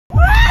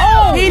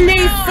Oh, he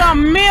needs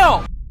some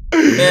milk.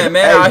 Man,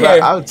 Hey, out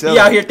bro, here, he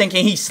out here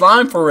thinking he's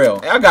slime for real.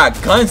 Hey, I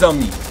got guns on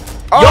me.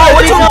 Oh, Yo,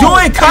 what you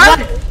doing, cut?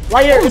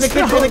 Right here, in the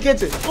kitchen, in the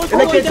kitchen. In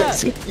the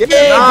kitchen.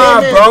 Yeah,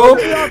 Nah,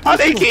 bro. How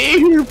they get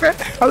in here, bro?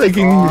 How they get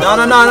in here? No.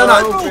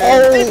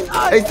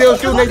 Oh, they still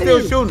shooting, they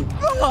still shooting.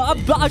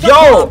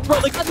 Yo,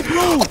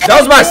 that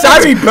was my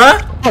sorry,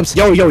 bruh.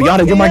 Yo,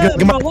 y'all get my gun.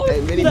 Get my.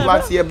 Hey, Minnie,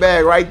 box your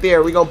bag right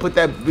there. We gonna pick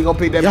that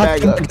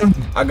bag up.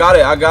 I got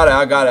it. I'm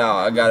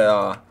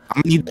gonna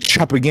need the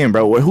chop again,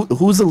 bro.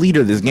 Who's the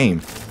leader of this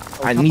game?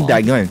 I need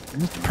that gun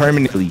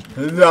permanently.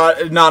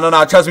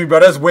 No. Trust me,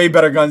 bro. There's way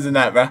better guns than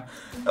that, bro.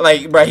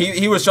 Like, bro,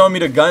 he was showing me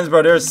the guns,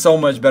 bro. There's so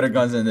much better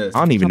guns than this. I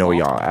don't even know where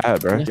y'all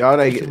at, bro.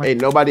 Y'all ain't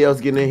nobody else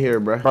getting in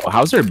here, bro. Bro,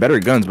 how's there better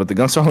guns? But the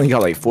guns only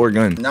got like 4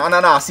 guns.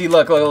 No. See,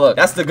 look.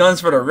 That's the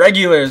guns for the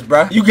regulars,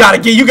 bro.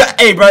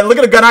 Hey, bro, look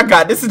at the gun I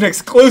got. This is an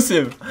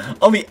exclusive.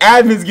 Only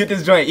admins get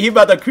this joint. He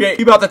about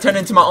to turn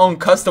into my own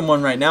custom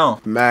one right now.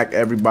 Mac,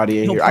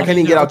 everybody in here. I can't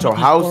even get out your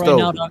house, though.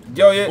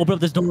 Yo, yeah. Open up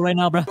this door right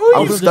now, bro.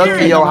 I'm stuck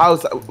in your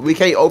house. We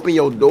can't open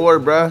your door,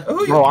 bro.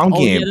 Bro, I'm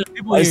getting.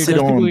 I sit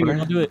on,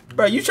 bro.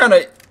 Bro, you trying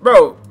to,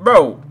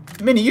 bro,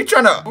 Minnie,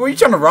 were you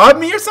trying to rob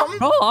me or something?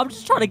 Bro, I'm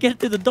just trying to get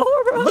through the door,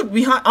 bro. Look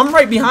behind, I'm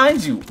right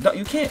behind you. No,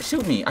 you can't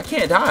shoot me. I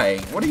can't die.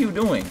 What are you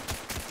doing?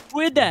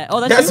 Who did that? Oh,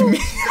 that's you? me.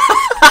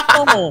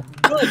 Oh,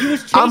 bro, you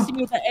was chasing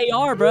me with the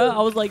AR, bro. I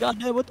was like, God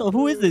damn,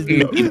 who is this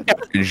dude?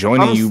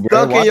 Joining you,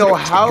 bro. I'm stuck in your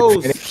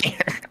house.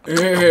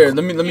 Here.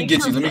 Let me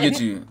get you.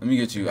 I'm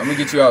gonna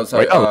get you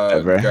outside.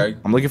 Greg.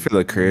 I'm looking for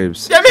the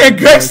cribs. That man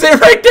Greg sitting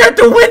right there at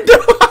the window.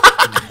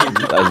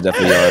 That's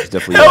definitely y'all. That's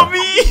definitely Help y'all.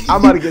 me.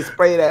 I'm about to get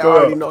sprayed at. I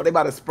already know. They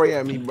about to spray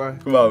at me, bro.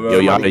 Come on, bro. Yo,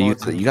 y'all,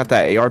 you got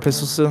that AR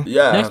pistol still?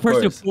 Yeah. Next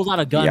person who pulls out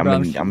a gun, Yeah, bro.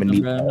 I'm gonna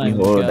need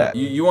that.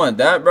 You want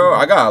that, bro?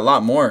 I got a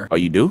lot more. Oh,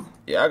 you do?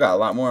 Yeah, I got a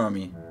lot more on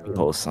me.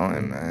 Oh,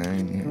 son,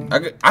 man.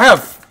 I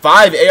have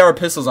 5 AR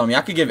pistols on me.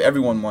 I could give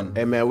everyone one.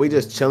 Hey, man, we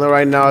just chilling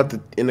right now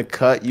in the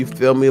cut. You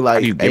feel me?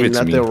 Like, ain't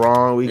nothing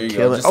wrong. We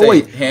killing. Oh,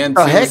 wait. Hand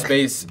to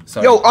space.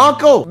 Sorry. Yo,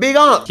 uncle. Big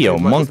uncle. Yo,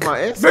 monk. Bro,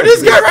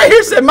 this guy right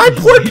here said, my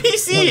poor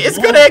PC is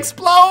going to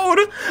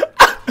explode.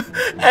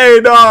 Hey,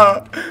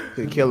 nah.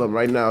 You kill him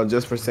right now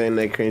just for saying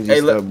that cringy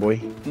stuff, boy.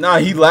 Nah,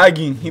 he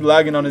lagging. He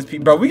lagging on his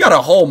PC. Bro, we got a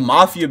whole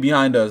mafia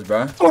behind us,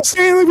 bro. I'm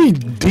saying, let me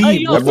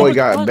deep. That boy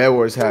got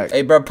Bedwars hacked.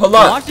 Hey, bro, pull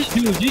up. Watch this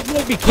dude. These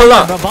boys be Pull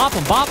up. bro. Bop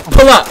him.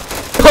 Pull up.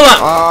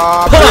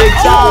 Big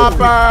chopper.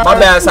 My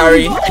bad,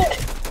 sorry. Who's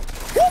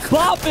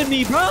bopping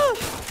me, bro?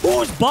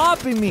 Who's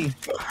bopping me?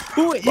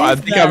 Who is I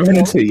think I ran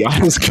into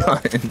y'all's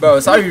gun.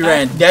 Bro, sorry you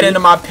ran dead into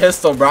my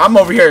pistol, bro. I'm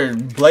over here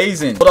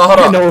blazing. Hold on. I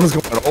didn't know what was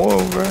going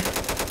on, bro.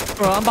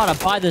 Bro, I'm about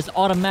to buy this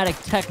automatic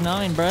Tech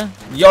 9, bro.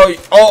 Yo,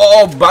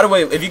 oh, by the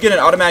way, if you get an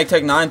automatic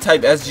Tech 9,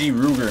 type SG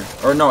Ruger.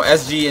 Or no,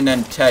 SG and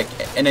then Tech.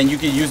 And then you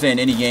can use it in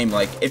any game.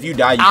 Like, if you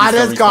die, you can I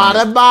just got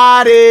a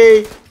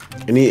body.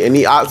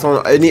 Any ops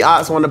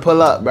want to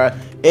pull up, bro?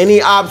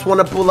 Any ops want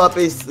to pull up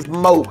is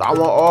smoke. I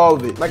want all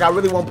of it. Like, I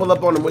really want to pull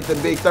up on them with the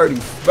big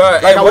 30. Bro,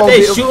 like, hey, what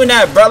they shooting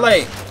at, bro?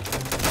 Like,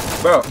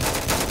 bro.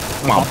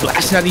 Come on,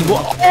 blasting at these.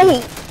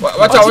 Oh!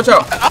 Watch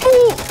out.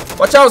 Oh!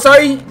 Watch out,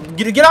 sorry.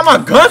 Get out my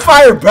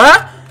gunfire, bro.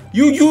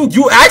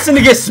 You asking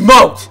to get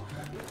smoked.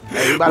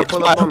 Hey, you about to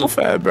pull up on them.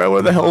 Fat, bro.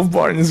 Where the health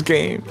bar in this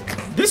game?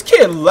 This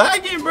kid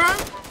lagging, bro.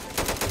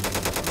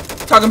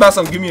 Talking about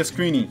some, give me a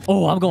screening.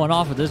 Oh, I'm going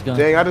off with this gun.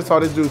 Dang, I just saw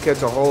this dude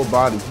catch a whole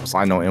body.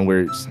 Slide no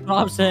N-words. What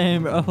I'm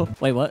saying, bro.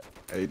 Wait, what?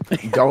 Hey,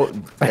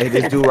 hey,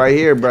 this dude right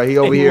here, bro. He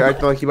over here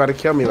acting like he about to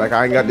kill me. Like,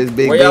 I ain't got this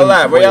big. Where y'all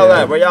at? Where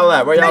y'all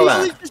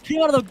at? He just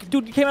came out of the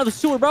dude. He came out of the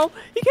sewer, bro.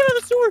 He came out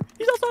of the sewer.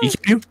 He's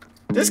outside. You?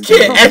 This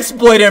kid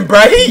exploiting,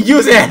 bro. He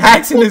using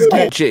hacks in this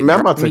game. Man,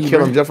 I'm about to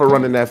kill him just for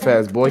running that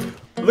fast, boy.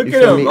 Look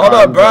at him. Hold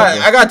up, bro.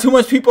 I got too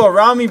much people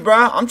around me, bro.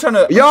 I'm trying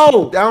to.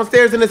 Yo,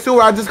 downstairs in the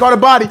sewer. I just got a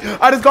body.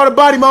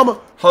 mama.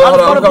 Hold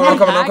on,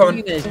 I'm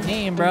coming. This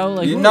game, bro.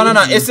 Like, No.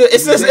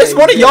 It's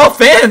one of y'all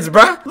fans,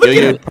 bro. Look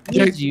at him.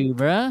 Need you,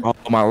 bro. Oh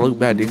my, look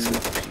bad, Dixon.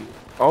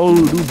 Oh,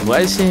 dude,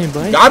 blessing,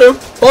 bro. Got him.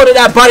 Folded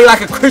that body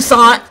like a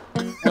croissant.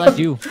 That's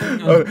you.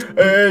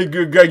 Hey,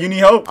 Greg, you need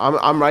help?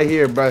 I'm right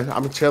here, bro.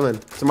 I'm chilling.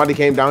 Somebody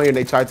came down here and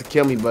they tried to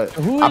kill me, but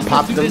Who I is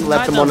popped this them, dude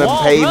left them inside on the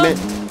wall, pavement.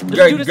 Bro? There's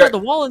a dude inside the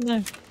wall in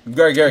there.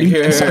 Greg,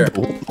 here.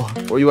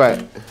 Where you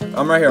at?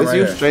 I'm right here. Is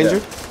you, stranger?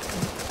 Yeah.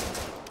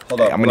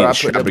 Hold up. I'm gonna need a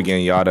strap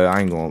again, Yada.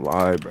 I ain't gonna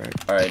lie, bro.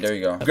 All right, there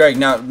you go. Greg,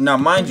 now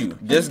mind you,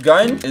 this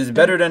gun is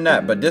better than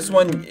that, but this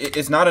one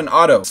it's not an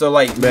auto. So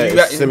like, but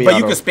you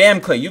can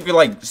spam click. You can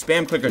like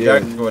spam click or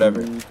drag or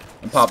whatever, and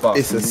pop off.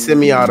 It's a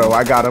semi-auto.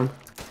 I got him.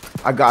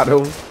 Oh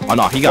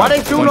no, he got. Why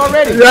they shooting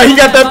already? Yeah, he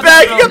got that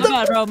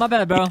bag. My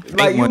bad, bro.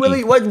 Like, you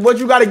really, what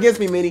you got against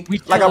me, Minnie?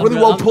 Like, I really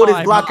won't pull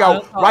this block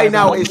out right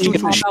now and shoot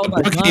you. She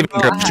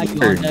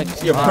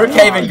a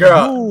Brookhaven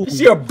girl.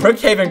 She a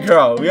Brookhaven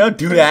girl. We don't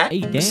do that. Hey,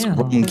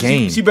 damn.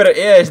 Game. She better.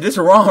 Yeah, this is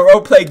a wrong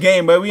roleplay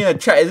game, but we in a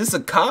chat. Is this a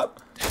cop?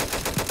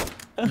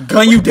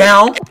 gun you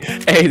down.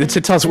 Hey, the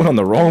TikToks went on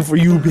the wrong for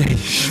you,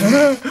 bitch.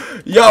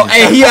 Yo,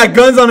 hey, he had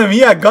guns on him. He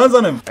had guns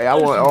on him. Hey, I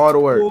want all the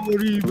work. What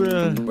are you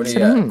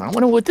at? I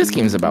wonder what this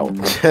game's about.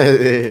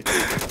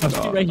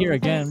 I'm right here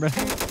again, bro.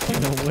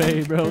 No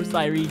way, bro.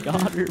 Cyree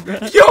got her, bro.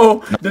 Yo,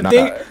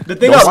 the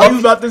thing I love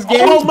about this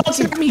game. Oh,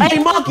 monkey! Hey,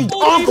 monkey!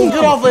 Uncle,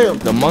 get off of him!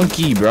 The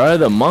monkey, bro.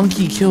 The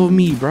monkey killed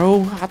me,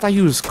 bro. I thought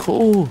he was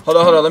cool. Hold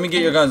on. Let me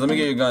get your guns.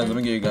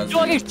 Yo,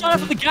 I get shot up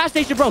from the gas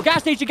station, bro.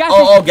 Gas station.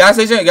 Oh, gas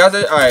station. All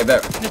right,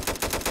 bet.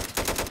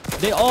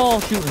 They all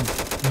shooting.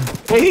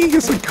 Hey,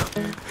 it's like...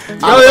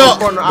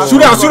 Yo,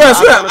 shoot out.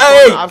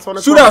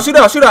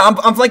 Hey, shoot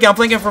out. I'm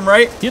flanking from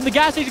right. Get in the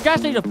gas station.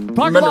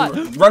 Parking lot.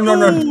 Run.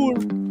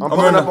 I'm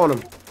pulling up on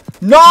him.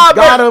 Nah,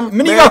 got bro. him.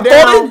 Mini Man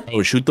got folded.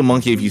 Oh, shoot the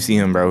monkey if you see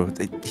him, bro.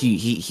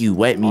 He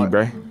wet me,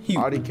 bro. I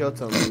already killed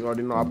him. You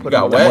already know I put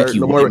Got him wet? on He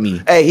wet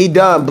me. Hey, he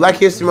done. Black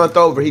History Month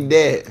over. He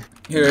dead.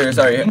 Here,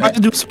 sorry. I'm about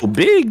to do so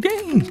big,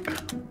 dang.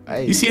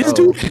 Hey, You see this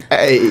dude?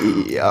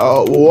 Hey,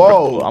 Oh,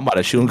 whoa. I'm about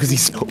to shoot him because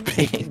he's so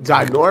big.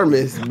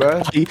 Ginormous,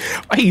 bro.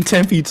 Why he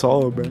 10 feet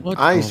tall, bro?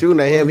 I ain't shooting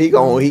at him. He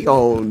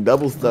gon'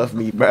 double stuff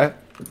me, bro.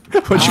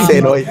 What you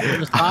saying?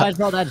 The size,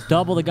 bro. That's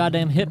double the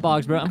goddamn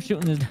hitbox, bro. I'm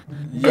shooting this.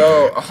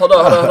 Yo, hold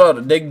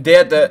on. They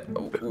at that.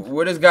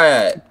 Where this guy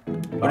at?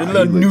 Where this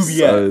little newbie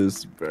at?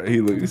 sus, bro.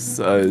 He looks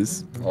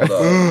sus. Hold up,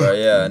 bro.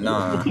 Yeah,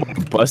 nah.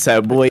 Bust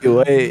that boy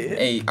away.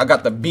 Hey, I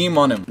got the beam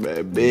on him.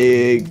 Man,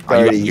 big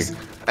Are you 30s.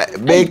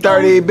 Big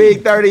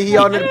 30. He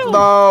on the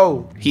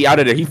floor. He out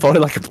of there. He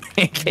folded like a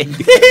pancake.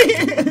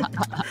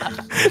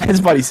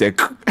 His body said.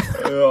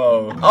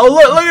 Yo. Oh,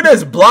 look at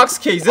this blocks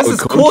case. This is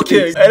cool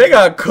kicks. Hey, they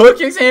got cool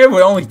kicks in here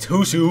with only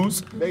 2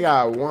 shoes. They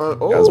got one.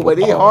 Oh, but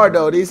they hard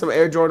though. These some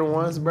Air Jordan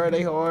 1s, bro.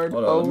 They hard.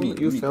 Hold on, Oh, let me- you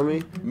let me- feel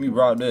me? Let me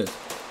rob this.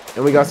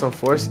 And we got some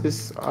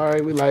forces. All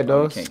right, we like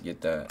those. Can't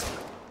get that.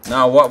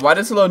 Nah, why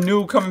this little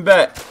noob coming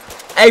back?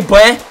 Hey,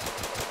 boy.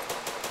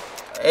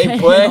 Hey,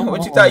 boy.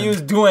 What you thought you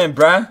was doing,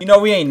 bruh? You know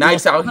we ain't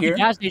nice out here.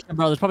 Gas station,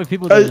 bro. There's probably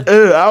people there. In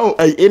and out.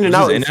 In and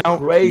out?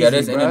 Crazy, Yeah,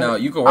 this in and bruh.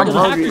 out. You can I'm work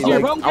hungry. Hackers here,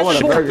 Like, bro. I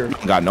want a burger.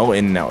 Got no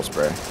in and outs,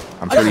 bro.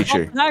 I'm pretty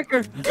sure.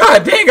 Hacker.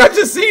 God dang, I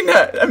just seen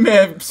that. That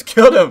man just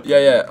killed him.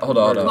 Yeah. Hold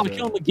on. I'm gonna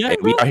kill him again, Hey,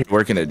 we bro. out here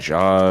working a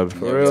job.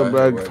 For real,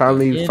 bro.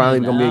 Finally In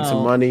gonna make and some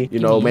out. money. You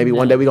know, In maybe and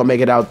one day we gonna make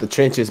it out the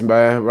trenches,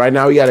 bro. Right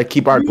now we gotta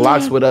keep our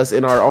Glocks with us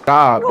in our own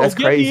job. That's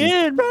Get crazy.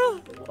 me in, bro.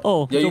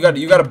 Oh. Yeah, you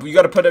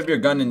gotta put up your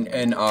gun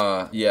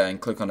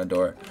and click on the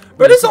door.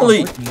 But it's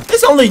only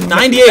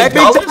 $98.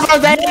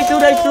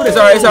 It's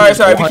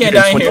alright. We can't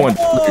die in here.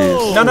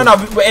 No.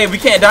 Hey, we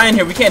can't die in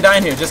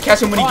here. Just catch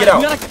him when he get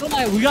out.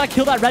 We gotta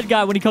kill that red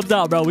guy when he comes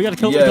out, bro. We gotta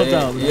kill him when he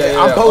comes out. Yeah.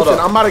 I'm hold posting.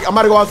 up. I'm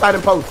about to go outside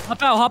and post.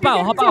 Hop out.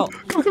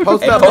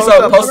 Post Hey, up.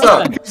 post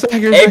up.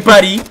 Hey,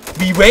 buddy,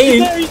 be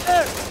waiting.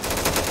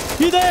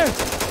 He's there.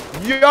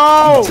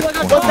 Yo,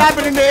 what's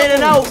happening to In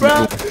and Out,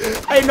 bro?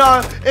 Hey,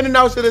 no, In and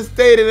Out should have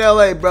stayed in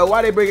LA, bro.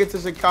 Why they bring it to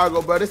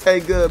Chicago, bro? This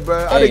ain't good,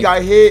 bro. I think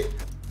got hit,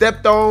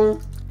 stepped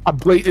on. I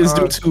blade this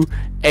dude too.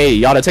 Hey,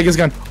 y'all to take his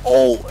gun.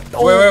 Oh.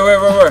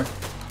 Where?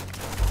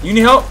 You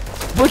need help?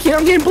 Look here,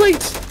 I'm getting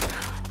blades.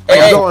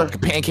 Hey, going.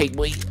 Pancake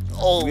blade.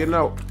 Oh. Getting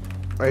out.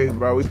 Hey,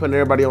 bro, we putting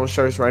everybody on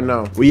shirts right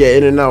now. We at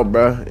In and Out,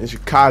 bro, in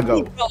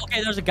Chicago. Bro,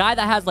 okay, there's a guy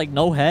that has like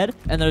no head,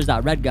 and there's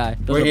that red guy.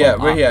 Those Where are he at?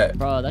 both Where he ops. at?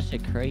 Bro, that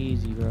shit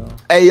crazy, bro.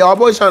 Hey, y'all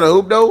boys trying to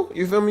hoop though?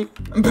 You feel me?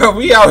 Bro,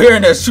 we out here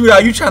in the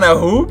shootout. You trying to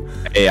hoop?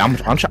 Hey, I'm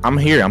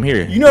here.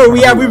 You know where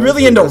we at? We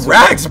really in the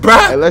racks, Hey,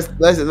 bro. let's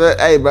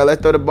hey, bro,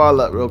 let's throw the ball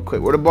up real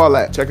quick. Where the ball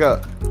at? Check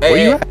out.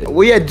 Hey,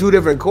 We had 2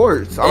 different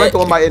courts. I'm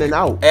throwing my In and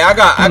Out. hey, I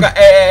got.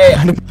 Hey.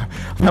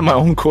 I'm at my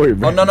own court,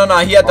 bro. Oh no.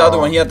 He had the other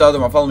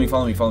one. Follow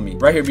me.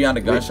 Right here behind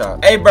the gun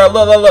shop. Hey, bro,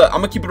 look. I'm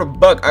gonna keep it a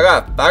buck. I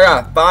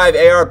got 5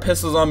 AR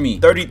pistols on me.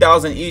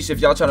 30,000 each if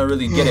y'all trying to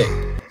really get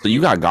it. So you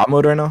got God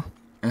mode right now?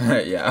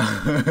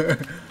 Yeah.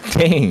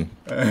 Dang.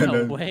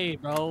 No way,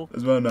 bro.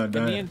 That's why I'm not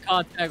Get me dying. in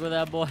contact with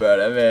that boy. Bro,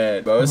 that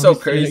man, bro, it's so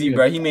crazy,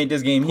 bro. He made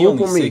this game. He Hoop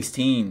only on me.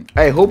 16.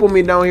 Hey, hoop with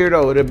me down here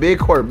though. The big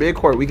court. We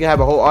can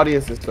have a whole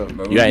audience and stuff.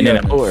 Bro, You got we in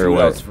having and out or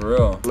what? shootouts for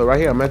real. Look right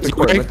here. I'm at the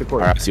court.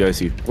 Alright, I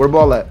see. Where the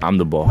ball at? I'm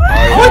the ball.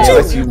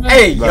 What you?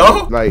 Hey,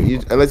 yo. Like,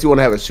 unless you want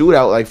to have a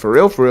shootout, like for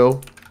real,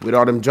 with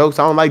all them jokes.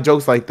 I don't like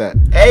jokes like that.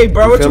 Hey,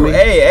 bro, what feel you? me?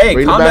 Hey,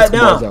 Bring the calm that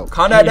basketballs down. out.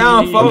 Calm that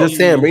down, I'm folks. just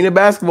saying, bring the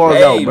basketballs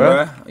Hey, out,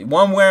 bro. bro.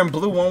 One wearing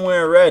blue, one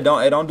wearing red.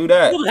 Don't do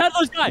that. Look, the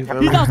headless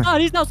guy.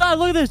 He's outside.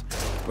 Look at this.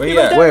 Where he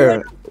at?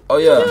 Where? Oh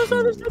yeah.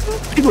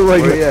 People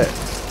like Where he at?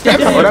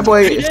 Oh, that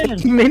boy.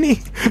 Mini.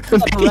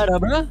 Beretta,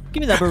 bro.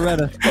 Give me that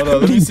Beretta. Hold on,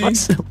 let me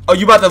see. Oh,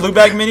 you about the loot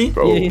bag mini?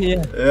 Bro. Yeah.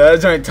 Yeah,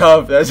 that joint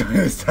tough. That joint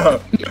is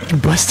tough.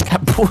 Bust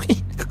that boy.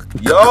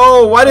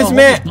 Yo, why this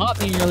man? Got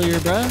me earlier,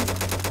 bro.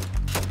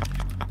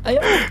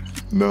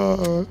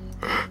 No.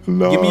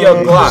 Give me your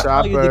Glock.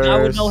 The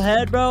guy with no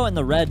head, bro, and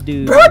the red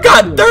dude. Bro, I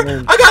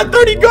got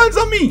 30 guns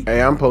on me.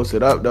 Hey, I'm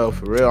posted up though,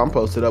 for real. I'm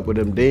posted up with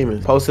them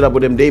demons.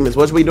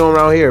 What we doing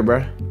around here,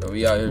 bro?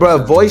 We out here. Bro,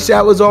 voice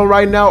chat was on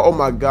right now. Oh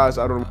my gosh,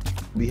 I don't know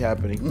what be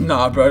happening.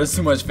 Nah, bro, there's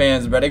too much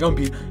fans, bro. They gonna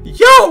be,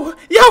 yo,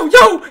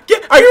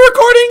 are you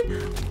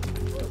recording?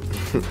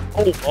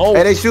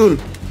 Hey, they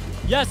shooting.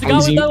 Yes, the guy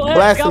with no head.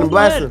 Blast him,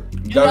 blast him.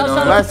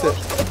 Blast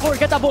it.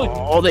 Get that boy.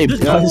 Oh, they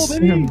blast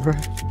him, bro.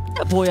 Get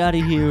that boy out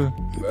of here.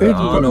 I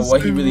don't know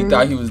what he really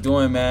thought he was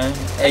doing, man.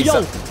 Hey, Yo,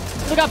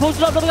 another guy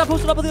posted up on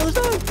the other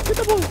side. Get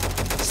that boy.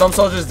 some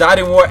soldiers died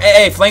in war.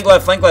 Hey, flank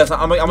left, flank left.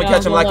 I'm gonna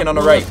catch him lacking on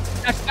the right.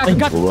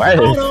 Flank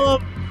left.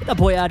 Get that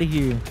boy out of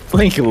here.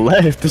 Flank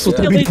left. This will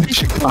Yeah. be in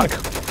Chicago.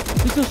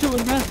 He's still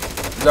shooting, man.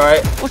 It's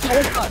alright. Watch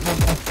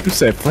out. You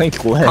said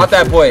flank left. Caught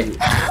that boy.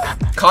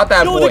 Caught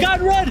that Yo, boy. the guy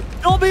in red.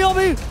 On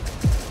me.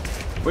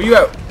 Where you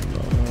at?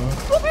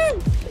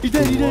 He's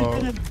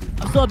dead.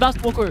 I'm still at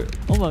basketball court.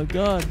 Oh my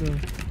god, bro.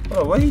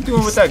 Oh, what are you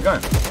doing with that gun?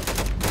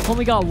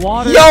 Homie got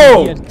water.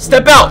 Yo!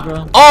 Step out!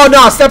 Bro. Oh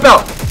no, step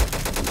out!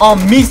 On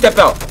me, step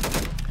out.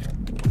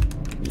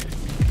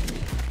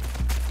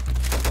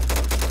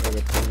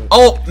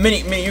 Oh,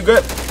 Mini, you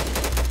good?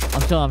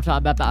 I'm chilling.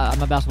 I'm at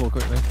basketball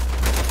court, man.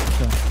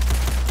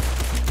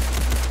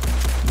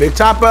 Big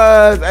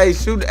choppers. Hey,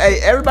 shoot. Hey,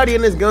 everybody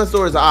in this gun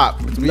store is a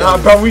op. Nah,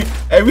 bro,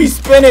 we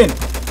spinning.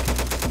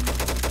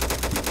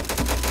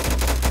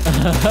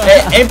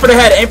 Hey, aim for the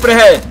head, aim for the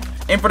head.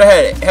 Aim for the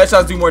head.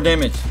 Headshots do more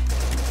damage.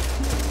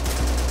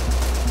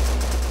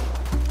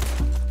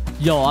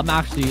 Yo, I'm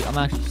actually.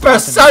 Bro,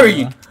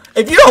 sorry.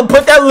 If you don't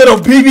put that little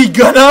BB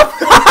gun up.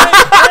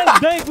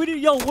 Dang, where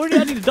do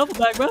I need a double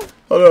back, bro?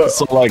 Hold on.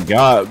 That's all I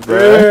got, bro.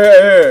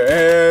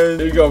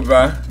 Here you go,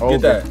 bro.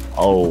 Get that.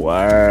 Oh,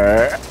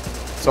 word.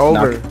 It's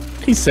over. Nah,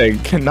 he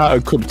said cannot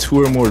equip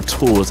 2 or more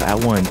tools at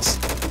once.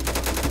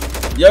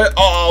 Yeah.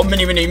 Oh,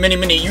 mini.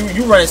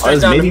 You running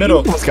straight down the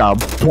middle. This got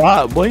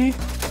blocked, boy.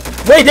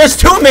 Wait, there's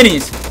 2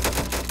 minis.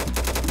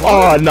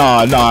 Oh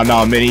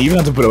no, Mini. You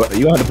have to put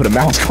a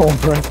mask on,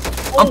 bro.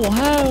 Oh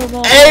hell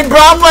no. Hey, bro,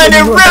 I'm letting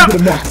it rip.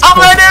 I'm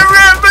letting it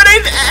rip, but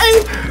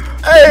hey.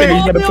 Mini,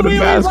 you gotta put a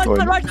mask on.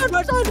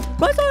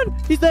 Right side.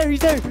 He's there.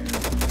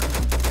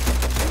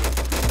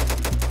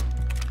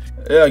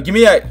 Yeah, give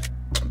me that.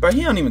 Bro,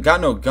 he don't even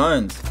got no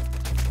guns.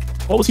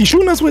 What was he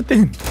shooting us with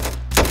then?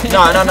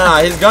 No.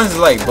 His guns is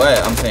like butt,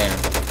 I'm saying.